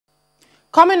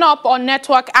Coming up on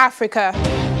Network Africa,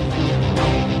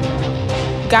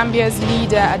 Gambia's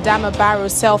leader Adama Barrow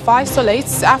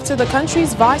self-isolates after the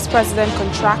country's vice president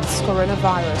contracts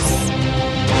coronavirus.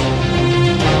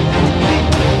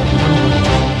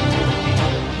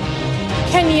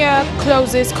 Kenya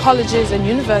closes colleges and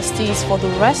universities for the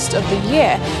rest of the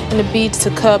year in a bid to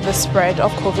curb the spread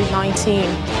of COVID-19.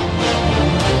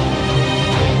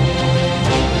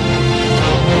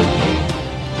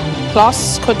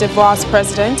 Plus, Côte d'Ivoire's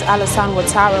President Alassane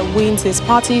Ouattara wins his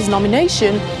party's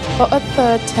nomination for a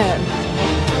third term.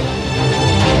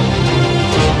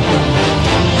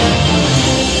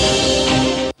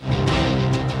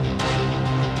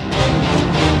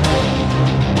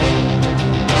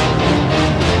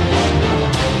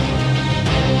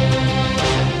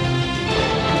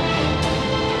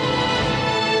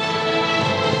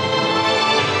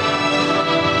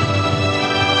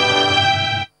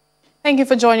 Thank you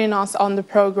for joining us on the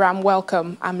program.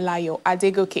 Welcome. I'm Layo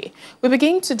Adegoke. We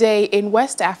begin today in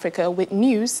West Africa with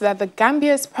news that the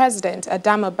Gambia's president,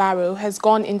 Adama Barrow, has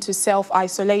gone into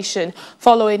self-isolation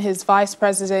following his vice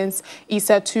president,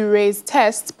 Issa Touré's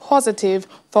test positive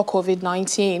for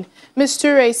COVID-19. Ms.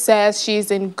 Touré says she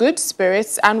is in good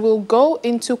spirits and will go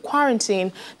into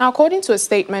quarantine. Now, according to a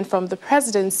statement from the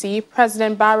presidency,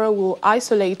 President Barrow will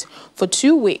isolate for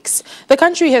 2 weeks. The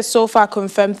country has so far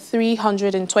confirmed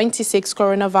 326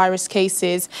 coronavirus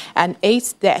cases and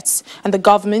 8 deaths, and the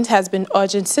government has been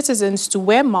urging citizens to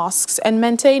wear masks and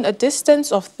maintain a distance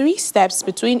of 3 steps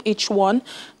between each one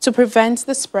to prevent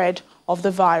the spread of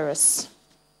the virus.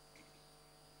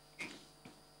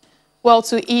 Well,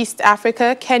 to East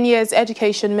Africa, Kenya's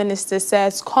education minister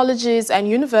says colleges and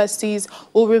universities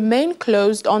will remain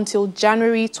closed until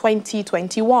January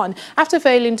 2021 after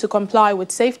failing to comply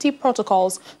with safety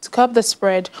protocols to curb the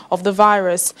spread of the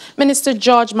virus. Minister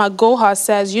George Magoha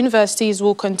says universities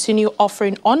will continue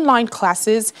offering online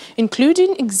classes,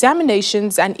 including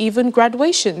examinations and even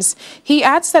graduations. He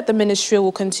adds that the ministry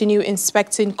will continue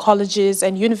inspecting colleges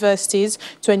and universities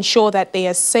to ensure that they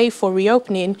are safe for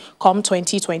reopening come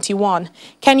 2021.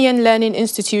 Kenyan learning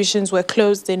institutions were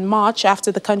closed in March after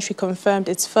the country confirmed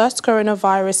its first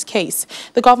coronavirus case.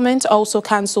 The government also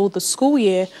cancelled the school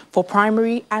year for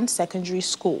primary and secondary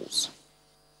schools.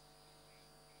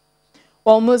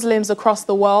 While Muslims across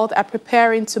the world are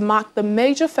preparing to mark the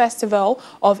major festival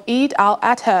of Eid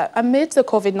al-Adha amid the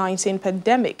COVID-19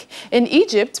 pandemic. In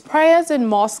Egypt, prayers in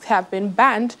mosques have been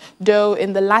banned, though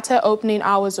in the latter opening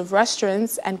hours of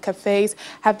restaurants and cafes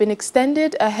have been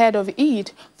extended ahead of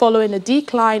Eid, following a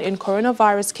decline in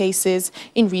coronavirus cases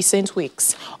in recent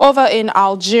weeks. Over in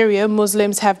Algeria,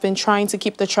 Muslims have been trying to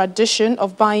keep the tradition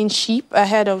of buying sheep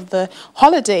ahead of the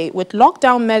holiday, with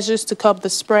lockdown measures to curb the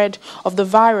spread of the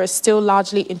virus still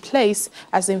largely in place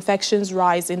as infections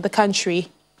rise in the country.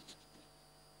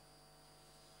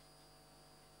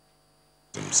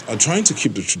 Are trying to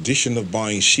keep the tradition of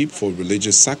buying sheep for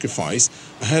religious sacrifice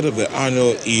ahead of the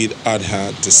annual Eid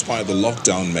Adha despite the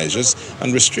lockdown measures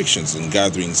and restrictions on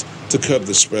gatherings to curb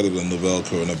the spread of the novel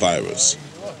coronavirus.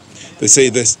 They say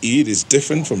this Eid is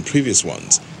different from previous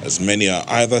ones, as many are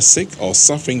either sick or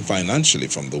suffering financially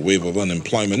from the wave of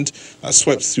unemployment that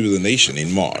swept through the nation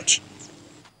in March.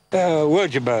 This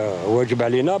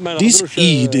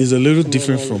Eid is a little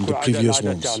different from the previous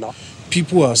ones.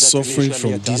 People are suffering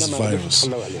from this virus,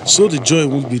 so the joy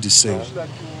won't be the same.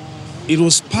 It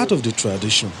was part of the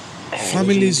tradition.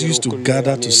 Families used to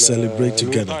gather to celebrate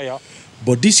together.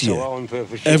 But this year,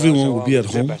 everyone will be at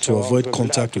home to avoid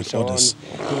contact with others.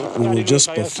 We will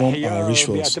just perform our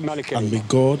rituals, and may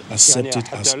God accept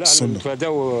it as sunnah.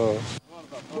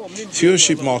 Fewer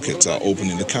sheep markets are open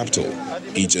in the capital,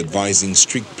 each advising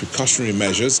strict precautionary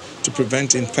measures to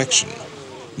prevent infection.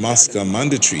 Masks are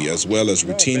mandatory as well as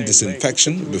routine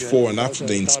disinfection before and after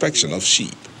the inspection of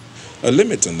sheep. A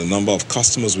limit on the number of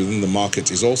customers within the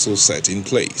market is also set in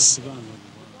place.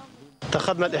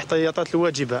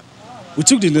 We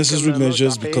took the necessary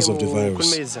measures because of the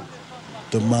virus.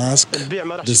 The mask,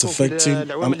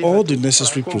 disinfecting, and all the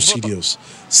necessary procedures.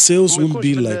 Sales won't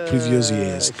be like previous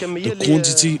years. The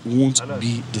quantity won't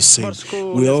be the same.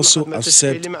 We also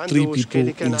accept 3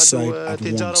 people inside at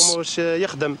once.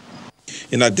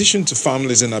 In addition to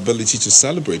families' inability to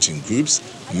celebrate in groups,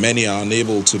 many are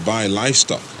unable to buy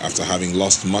livestock after having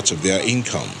lost much of their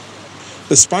income.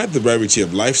 Despite the rarity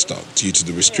of livestock due to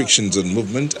the restrictions on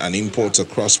movement and imports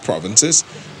across provinces,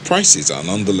 prices are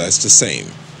nonetheless the same.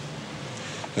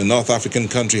 The North African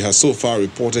country has so far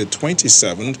reported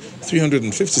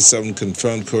 357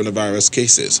 confirmed coronavirus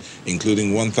cases,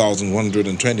 including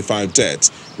 1,125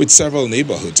 deaths, with several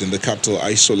neighborhoods in the capital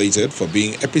isolated for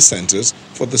being epicenters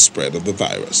for the spread of the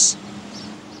virus.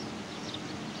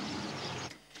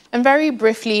 And very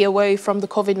briefly, away from the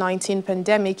COVID-19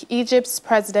 pandemic, Egypt's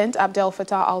President Abdel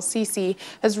Fattah al-Sisi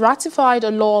has ratified a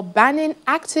law banning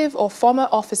active or former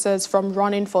officers from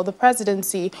running for the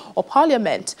presidency or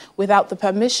parliament without the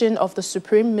permission of the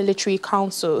Supreme Military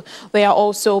Council. They are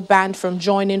also banned from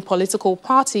joining political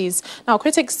parties. Now,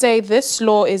 critics say this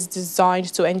law is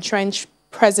designed to entrench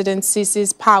President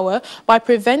Sisi's power by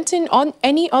preventing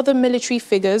any other military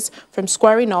figures from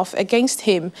squaring off against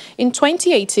him. In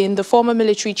 2018, the former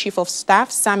military chief of staff,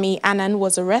 Sami Anan,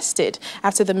 was arrested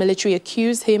after the military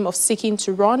accused him of seeking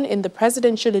to run in the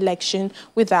presidential election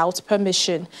without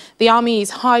permission. The army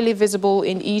is highly visible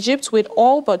in Egypt, with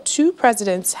all but 2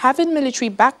 presidents having military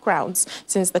backgrounds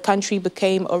since the country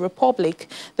became a republic.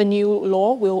 The new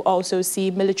law will also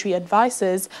see military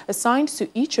advisors assigned to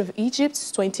each of Egypt's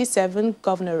 27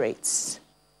 governorates.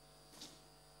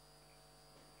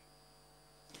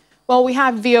 Well, we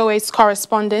have VOA's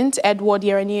correspondent, Edward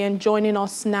Yeranian, joining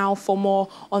us now for more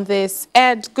on this.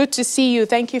 Ed, good to see you.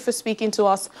 Thank you for speaking to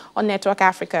us on Network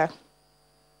Africa.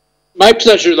 My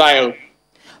pleasure, Lyle.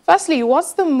 Firstly,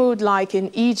 what's the mood like in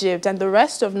Egypt and the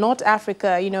rest of North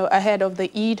Africa, ahead of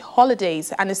the Eid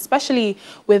holidays, and especially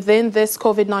within this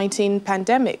COVID-19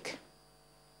 pandemic?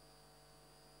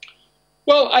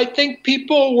 Well, I think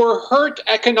people were hurt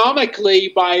economically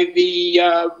by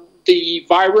the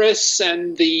virus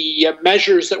and the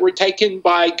measures that were taken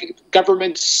by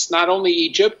governments, not only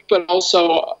Egypt, but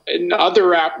also in other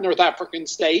North African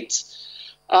states.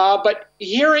 But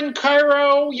here in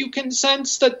Cairo, you can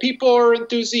sense that people are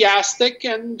enthusiastic,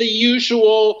 and the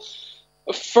usual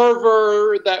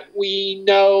fervor that we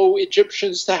know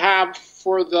Egyptians to have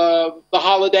for the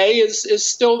holiday is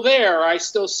still there. I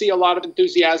still see a lot of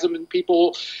enthusiasm in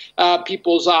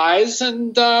people's eyes,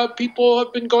 and people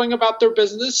have been going about their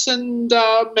business, and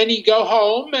many go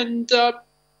home. And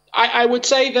I would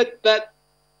say that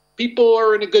people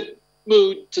are in a good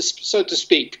mood, so to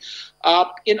speak.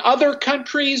 In other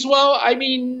countries, well, I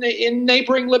mean, in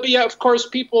neighboring Libya, of course,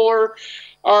 people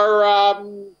are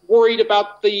worried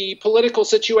about the political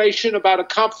situation, about a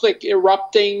conflict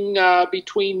erupting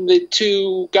between the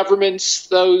 2 governments,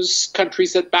 those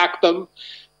countries that back them.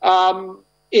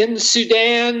 In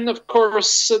Sudan, of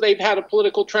course, they've had a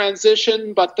political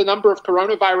transition, but the number of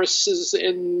coronaviruses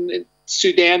in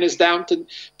Sudan is down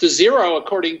to 0,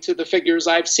 according to the figures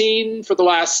I've seen for the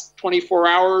last 24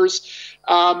 hours.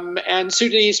 And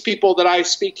Sudanese people that I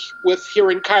speak with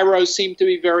here in Cairo seem to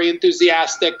be very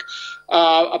enthusiastic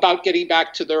about getting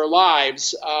back to their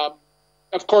lives.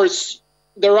 Of course,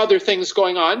 there are other things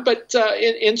going on, but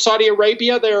in Saudi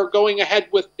Arabia, they're going ahead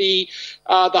with the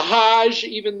Hajj,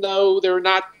 even though they're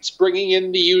not bringing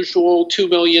in the usual 2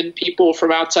 million people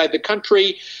from outside the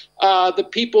country. The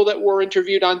people that were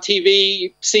interviewed on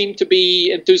TV seem to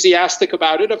be enthusiastic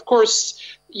about it. Of course,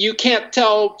 you can't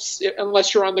tell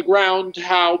unless you're on the ground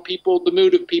the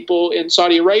mood of people in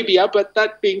Saudi Arabia. But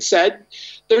that being said,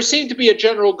 there seemed to be a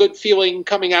general good feeling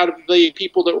coming out of the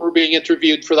people that were being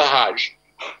interviewed for the Hajj.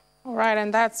 All right,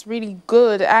 and that's really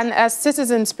good. And as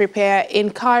citizens prepare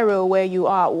in Cairo, where you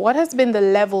are, what has been the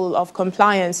level of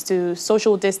compliance to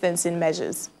social distancing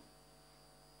measures?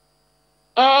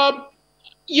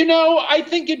 I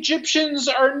think Egyptians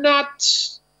are not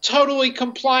totally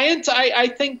compliant. I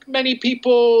think many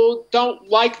people don't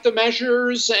like the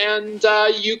measures, and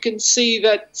you can see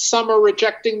that some are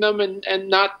rejecting them and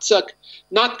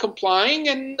not complying,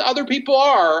 and other people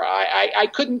are. I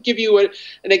couldn't give you an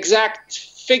exact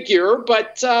figure,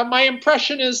 but my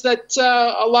impression is that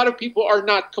a lot of people are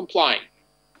not complying.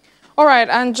 All right,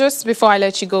 and just before I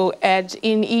let you go, Ed,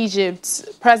 in Egypt,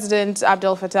 President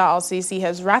Abdel Fattah al-Sisi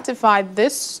has ratified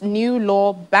this new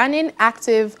law banning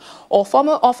active or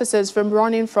former officers from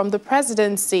running from the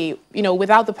presidency,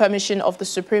 without the permission of the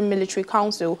Supreme Military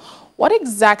Council. What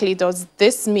exactly does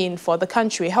this mean for the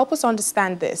country? Help us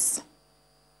understand this.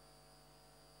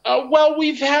 Well,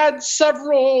 we've had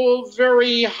several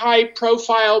very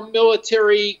high-profile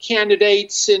military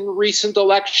candidates in recent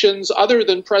elections other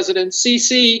than President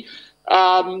Sisi,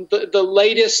 the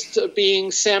latest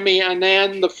being Sami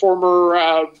Anan, the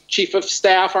former chief of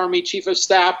staff, army chief of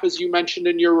staff, as you mentioned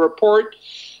in your report.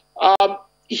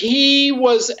 He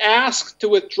was asked to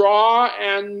withdraw,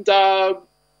 and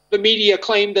the media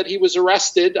claimed that he was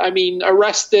arrested.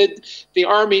 Arrested. The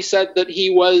army said that he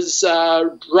was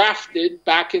drafted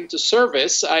back into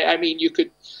service. You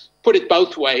could put it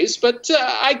both ways, but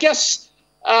I guess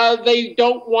they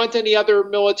don't want any other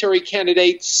military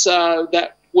candidates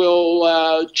that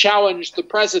will challenge the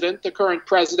president, the current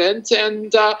president.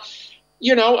 And,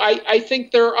 I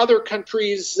think there are other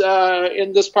countries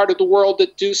in this part of the world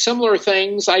that do similar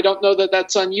things. I don't know that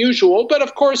that's unusual, but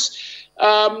of course,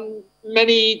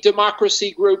 many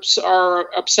democracy groups are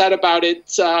upset about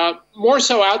it, more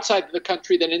so outside the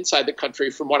country than inside the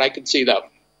country, from what I can see, though.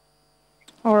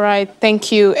 All right.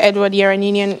 Thank you, Edward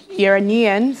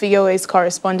Yeranian, VOA's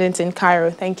correspondent in Cairo.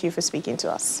 Thank you for speaking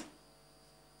to us.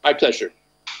 My pleasure.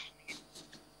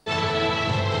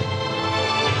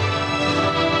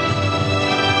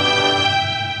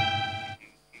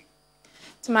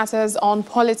 To matters on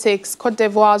politics, Côte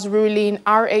d'Ivoire's ruling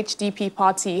RHDP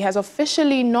party has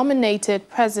officially nominated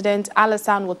President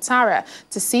Alassane Ouattara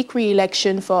to seek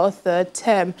re-election for a third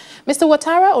term. Mr.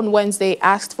 Ouattara on Wednesday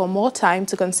asked for more time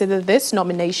to consider this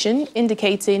nomination,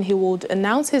 indicating he would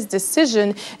announce his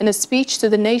decision in a speech to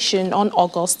the nation on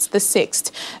August the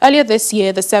 6th. Earlier this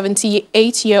year, the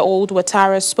 78-year-old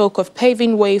Ouattara spoke of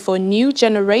paving way for a new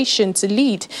generation to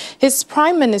lead. His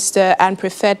prime minister and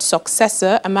preferred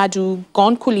successor, Amadou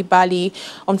Gon Coulibaly,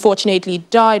 unfortunately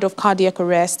died of cardiac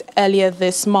arrest earlier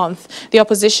this month. The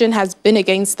opposition has been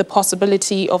against the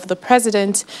possibility of the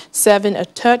president serving a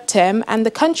third term, and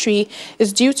the country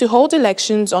is due to hold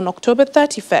elections on October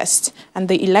 31st, and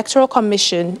the Electoral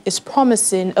Commission is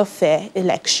promising a fair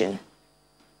election.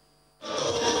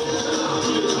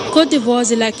 Côte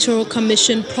d'Ivoire's Electoral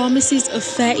Commission promises a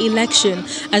fair election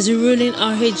as the ruling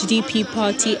RHDP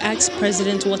party asks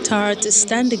President Ouattara to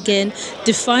stand again,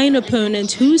 defying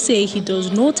opponents who say he does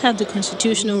not have the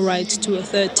constitutional right to a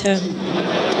third term.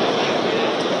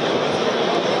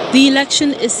 The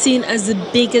election is seen as the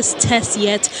biggest test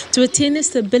yet to attain the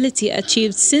stability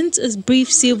achieved since a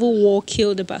brief civil war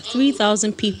killed about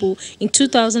 3,000 people in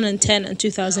 2010 and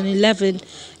 2011.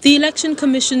 The Election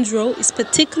Commission's role is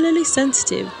particularly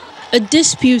sensitive. A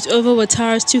dispute over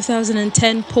Ouattara's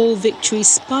 2010 poll victory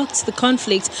sparked the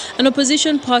conflict, and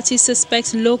opposition parties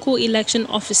suspect local election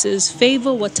officers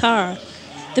favor Ouattara.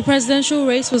 The presidential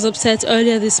race was upset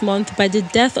earlier this month by the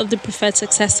death of the preferred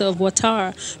successor of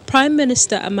Ouattara, Prime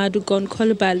Minister Amadou Gon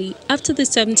Coulibaly, after the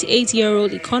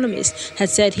 78-year-old economist had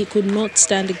said he could not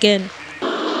stand again.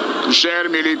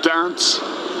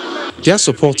 Dear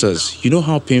supporters, you know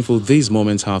how painful these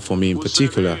moments are for me in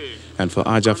particular, and for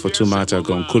Aja Fatoumata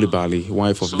Gon Coulibaly,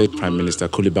 wife of late Prime Minister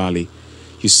Coulibaly.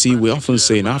 You see, we often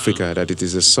say in Africa that it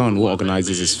is the son who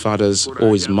organizes his father's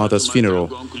or his mother's funeral,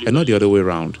 and not the other way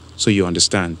around. So you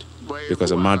understand,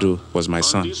 because Amadou was my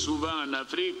son.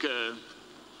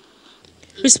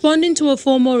 Responding to a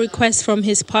formal request from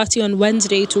his party on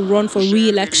Wednesday to run for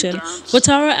re-election,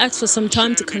 Ouattara asked for some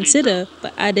time to consider,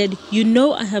 but added, "You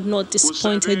know I have not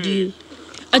disappointed you."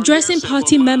 Addressing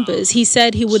party members, he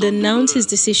said he would announce his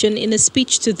decision in a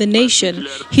speech to the nation.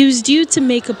 He was due to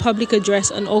make a public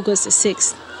address on August the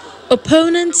 6th.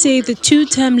 Opponents say the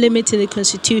two-term limit in the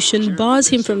constitution bars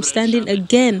him from standing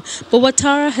again, but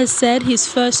Ouattara has said his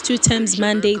first two terms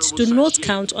mandates do not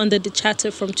count under the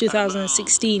charter from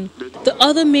 2016. The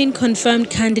other main confirmed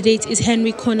candidate is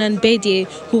Henry Konan Bédié,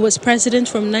 who was president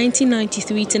from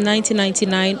 1993 to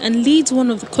 1999 and leads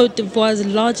one of the Côte d'Ivoire's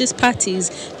largest parties,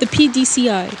 the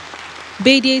PDCI.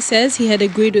 Bédié says he had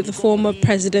agreed with the former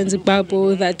President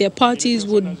Gbagbo that their parties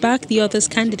would back the other's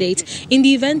candidate in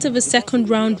the event of a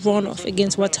second-round runoff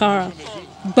against Ouattara.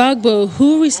 Gbagbo,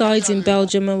 who resides in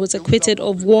Belgium and was acquitted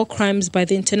of war crimes by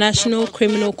the International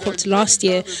Criminal Court last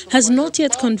year, has not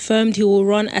yet confirmed he will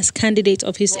run as candidate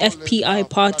of his FPI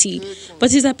party, but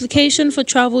his application for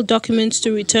travel documents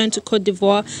to return to Côte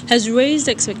d'Ivoire has raised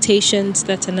expectations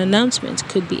that an announcement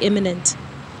could be imminent.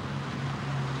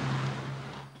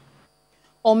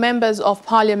 All members of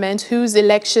parliament whose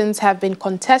elections have been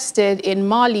contested in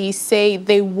Mali say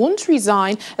they won't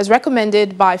resign, as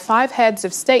recommended by 5 heads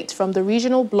of state from the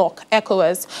regional bloc,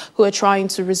 ECOWAS, who are trying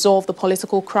to resolve the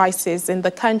political crisis in the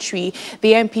country.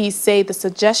 The MPs say the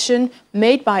suggestion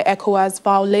made by ECOWAS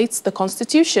violates the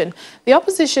constitution. The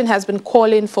opposition has been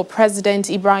calling for President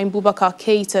Ibrahim Boubacar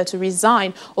Keïta to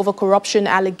resign over corruption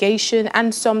allegation,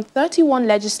 and some 31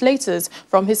 legislators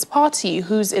from his party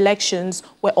whose elections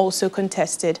were also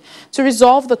contested. To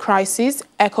resolve the crisis,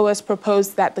 ECOWAS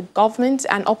proposed that the government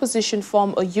and opposition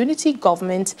form a unity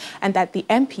government and that the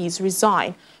MPs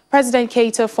resign. President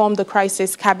Keïta formed the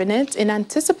crisis cabinet in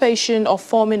anticipation of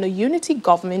forming a unity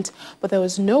government, but there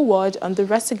was no word on the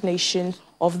resignation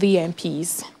of the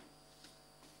MPs.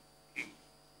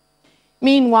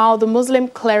 Meanwhile, the Muslim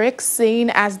cleric seen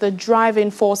as the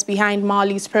driving force behind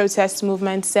Mali's protest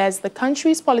movement says the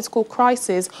country's political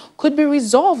crisis could be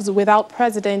resolved without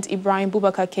President Ibrahim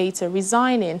Boubacar Keïta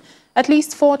resigning. At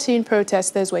least 14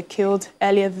 protesters were killed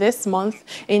earlier this month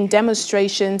in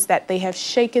demonstrations that they have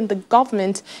shaken the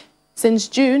government since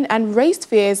June and raised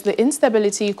fears the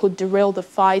instability could derail the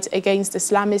fight against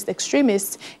Islamist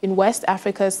extremists in West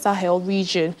Africa's Sahel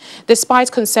region.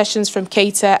 Despite concessions from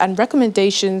Keita and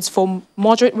recommendations for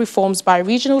moderate reforms by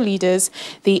regional leaders,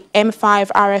 the M5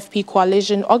 RFP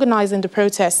coalition organizing the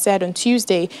protest said on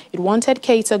Tuesday it wanted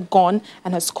Keita gone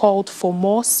and has called for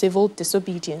more civil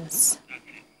disobedience.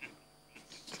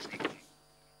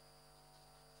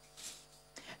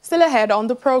 Still ahead on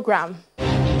the program.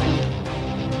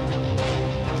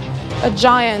 A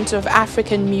giant of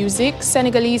African music,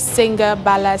 Senegalese singer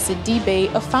Bala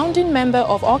Sidibe, a founding member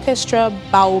of orchestra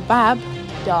Baobab,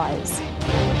 dies.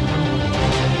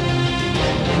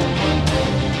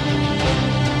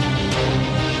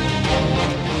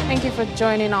 Thank you for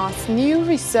joining us. New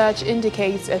research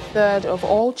indicates a third of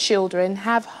all children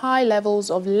have high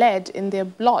levels of lead in their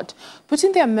blood,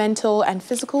 putting their mental and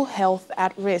physical health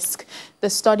at risk. The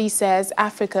study says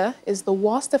Africa is the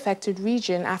worst affected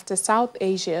region after South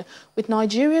Asia, with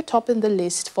Nigeria topping the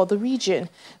list for the region.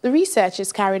 The research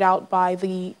is carried out by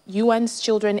the UN's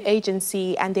Children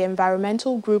Agency and the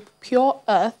environmental group Pure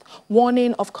Earth,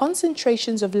 warning of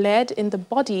concentrations of lead in the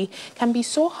body can be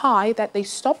so high that they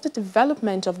stop the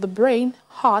development of the brain,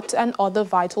 heart and other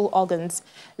vital organs.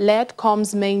 Lead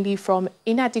comes mainly from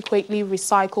inadequately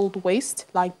recycled waste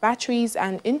like batteries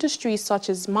and industries such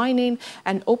as mining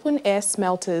and open-air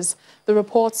smelters. The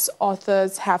report's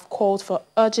authors have called for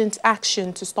urgent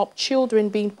action to stop children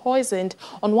being poisoned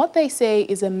on what they say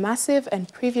is a massive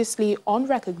and previously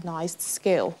unrecognized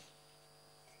scale.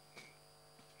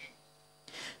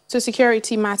 To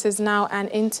security matters now, an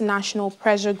international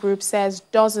pressure group says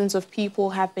dozens of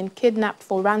people have been kidnapped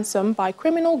for ransom by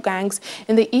criminal gangs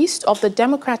in the east of the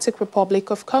Democratic Republic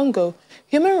of Congo.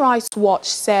 Human Rights Watch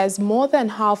says more than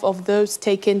half of those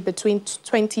taken between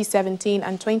 2017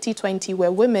 and 2020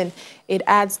 were women. It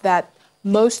adds that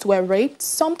most were raped,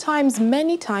 sometimes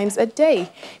many times a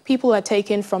day. People are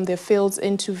taken from their fields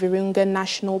into Virunga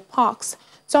National Parks.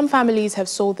 Some families have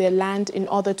sold their land in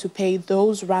order to pay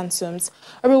those ransoms.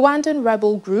 A Rwandan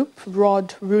rebel group,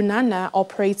 Rod Runana,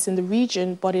 operates in the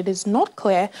region, but it is not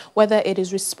clear whether it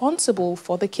is responsible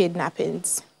for the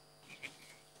kidnappings.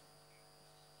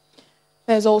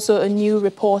 There's also a new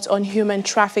report on human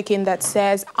trafficking that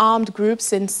says armed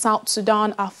groups in South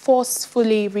Sudan are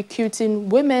forcefully recruiting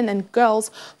women and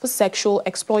girls for sexual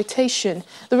exploitation.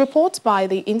 The report by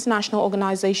the International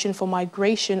Organization for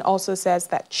Migration also says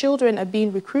that children are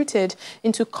being recruited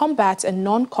into combat and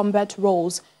non-combat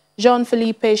roles.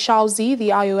 Jean-Philippe Chauzi, the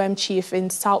IOM chief in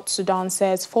South Sudan,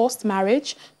 says forced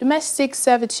marriage, domestic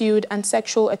servitude and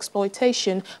sexual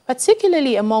exploitation,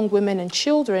 particularly among women and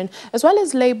children, as well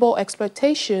as labor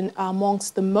exploitation, are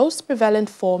amongst the most prevalent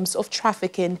forms of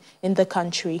trafficking in the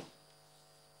country.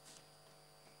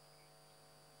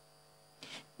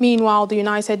 Meanwhile, the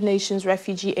United Nations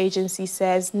Refugee Agency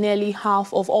says nearly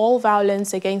half of all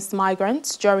violence against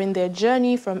migrants during their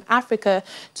journey from Africa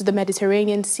to the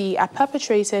Mediterranean Sea are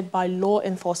perpetrated by law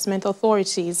enforcement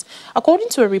authorities. According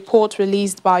to a report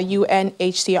released by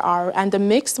UNHCR and the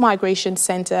Mixed Migration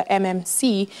Center,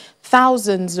 MMC,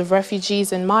 thousands of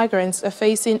refugees and migrants are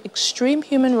facing extreme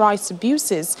human rights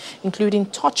abuses, including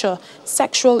torture,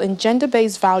 sexual and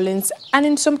gender-based violence, and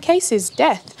in some cases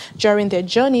death during their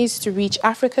journeys to reach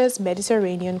Africa's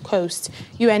Mediterranean coast.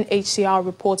 UNHCR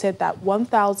reported that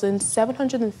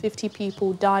 1,750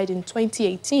 people died in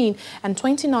 2018 and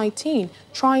 2019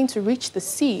 trying to reach the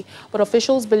sea, but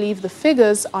officials believe the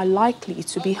figures are likely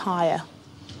to be higher.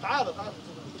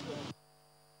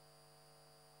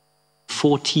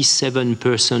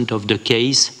 47% of the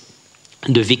case,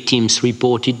 the victims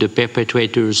reported the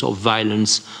perpetrators of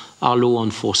violence are law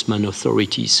enforcement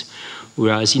authorities.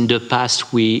 Whereas in the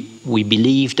past we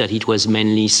believed that it was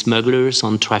mainly smugglers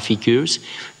and traffickers,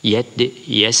 yet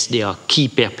yes, they are key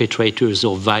perpetrators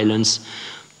of violence,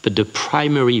 but the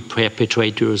primary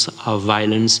perpetrators of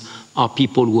violence are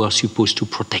people who are supposed to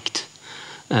protect.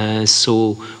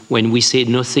 So when we say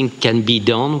nothing can be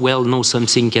done, well, no,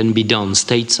 something can be done.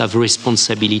 States have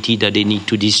responsibility that they need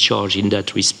to discharge in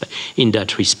that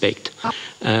respect.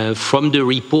 From the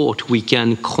report, we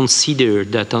can consider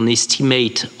that an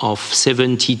estimate of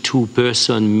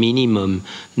 72% minimum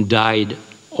died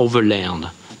overland,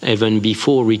 even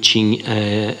before reaching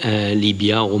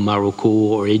Libya or Morocco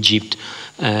or Egypt,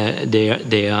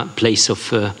 their place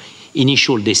of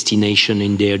initial destination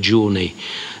in their journey.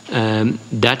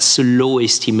 That's a low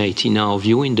estimate in our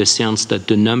view, in the sense that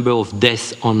the number of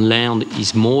deaths on land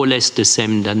is more or less the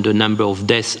same than the number of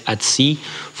deaths at sea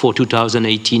for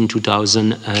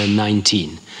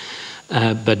 2018-2019.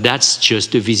 But that's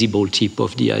just the visible tip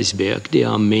of the iceberg. There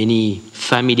are many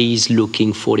families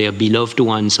looking for their beloved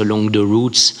ones along the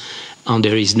routes, and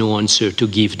there is no answer to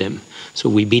give them. So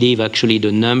we believe actually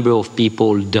the number of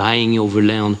people dying over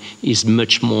land is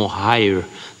much more higher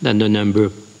than the number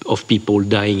of people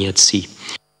dying at sea.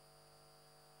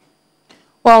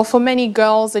 Well, for many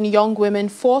girls and young women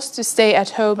forced to stay at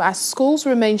home as schools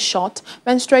remain shut,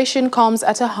 menstruation comes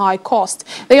at a high cost.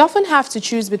 They often have to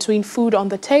choose between food on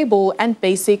the table and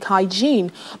basic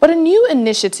hygiene. But a new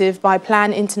initiative by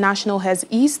Plan International has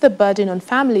eased the burden on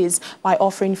families by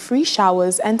offering free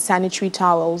showers and sanitary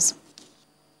towels.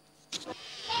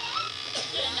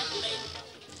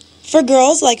 For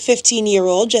girls like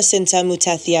 15-year-old Jacinta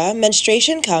Mutethia,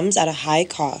 menstruation comes at a high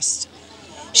cost.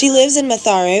 She lives in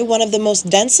Mathare, one of the most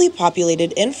densely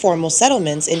populated informal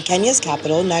settlements in Kenya's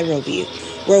capital, Nairobi,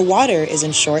 where water is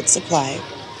in short supply.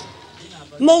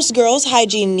 Most girls'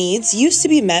 hygiene needs used to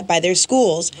be met by their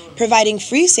schools, providing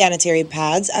free sanitary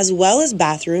pads as well as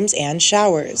bathrooms and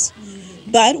showers.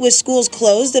 But with schools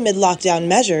closed amid lockdown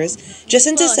measures,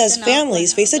 Jacinta says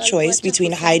families face a choice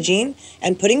between hygiene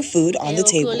and putting food on the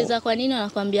table.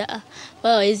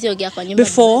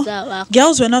 Before,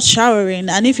 girls were not showering,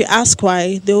 and if you ask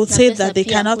why, they would say that they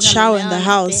cannot shower in the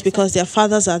house because their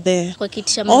fathers are there.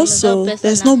 Also,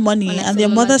 there's no money, and their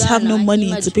mothers have no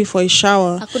money to pay for a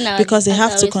shower because they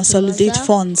have to consolidate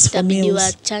funds for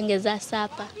meals.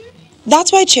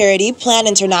 That's why charity Plan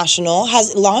International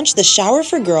has launched the Shower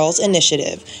for Girls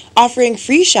initiative, offering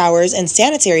free showers and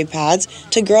sanitary pads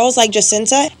to girls like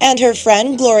Jacinta and her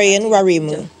friend Glorian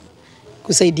Warimu.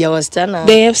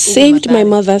 They have saved my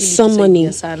mother some money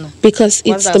because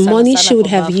it's the money she would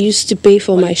have used to pay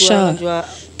for my shower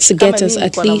to get us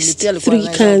at least 3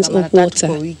 cans of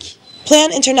water.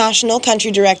 Plan International Country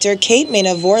Director Kate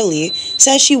Mena Vorley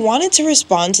says she wanted to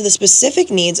respond to the specific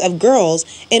needs of girls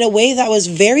in a way that was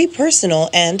very personal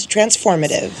and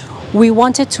transformative. We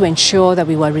wanted to ensure that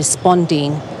we were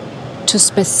responding to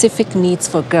specific needs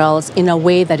for girls in a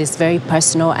way that is very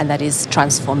personal and that is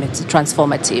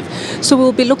transformative. So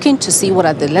we'll be looking to see what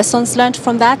are the lessons learned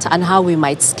from that and how we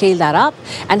might scale that up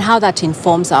and how that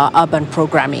informs our urban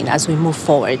programming as we move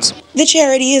forward. The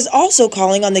charity is also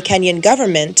calling on the Kenyan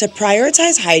government to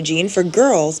prioritize hygiene for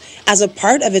girls as a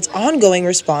part of its ongoing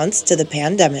response to the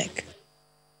pandemic.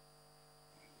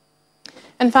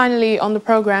 And finally on the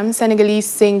program, Senegalese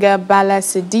singer Bala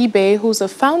Sidibe, who's a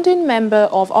founding member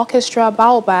of Orchestra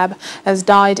Baobab, has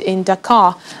died in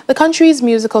Dakar. The country's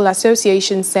musical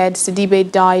association said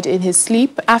Sidibe died in his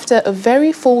sleep after a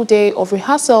very full day of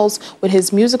rehearsals with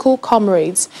his musical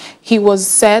comrades. He was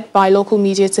said by local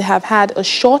media to have had a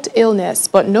short illness,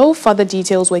 but no further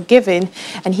details were given,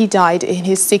 and he died in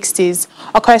his 60s.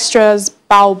 Orchestra's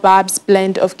Baobab's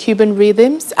blend of Cuban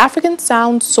rhythms, African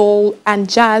sound, soul and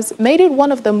jazz made it one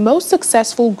of the most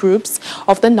successful groups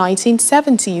of the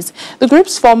 1970s. The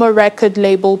group's former record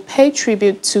label paid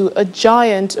tribute to a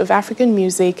giant of African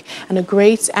music and a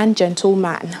great and gentle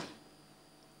man.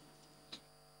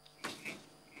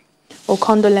 Well,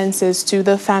 condolences to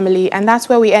the family. And that's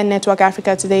where we end Network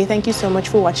Africa today. Thank you so much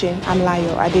for watching. I'm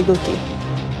Layo Adegoke.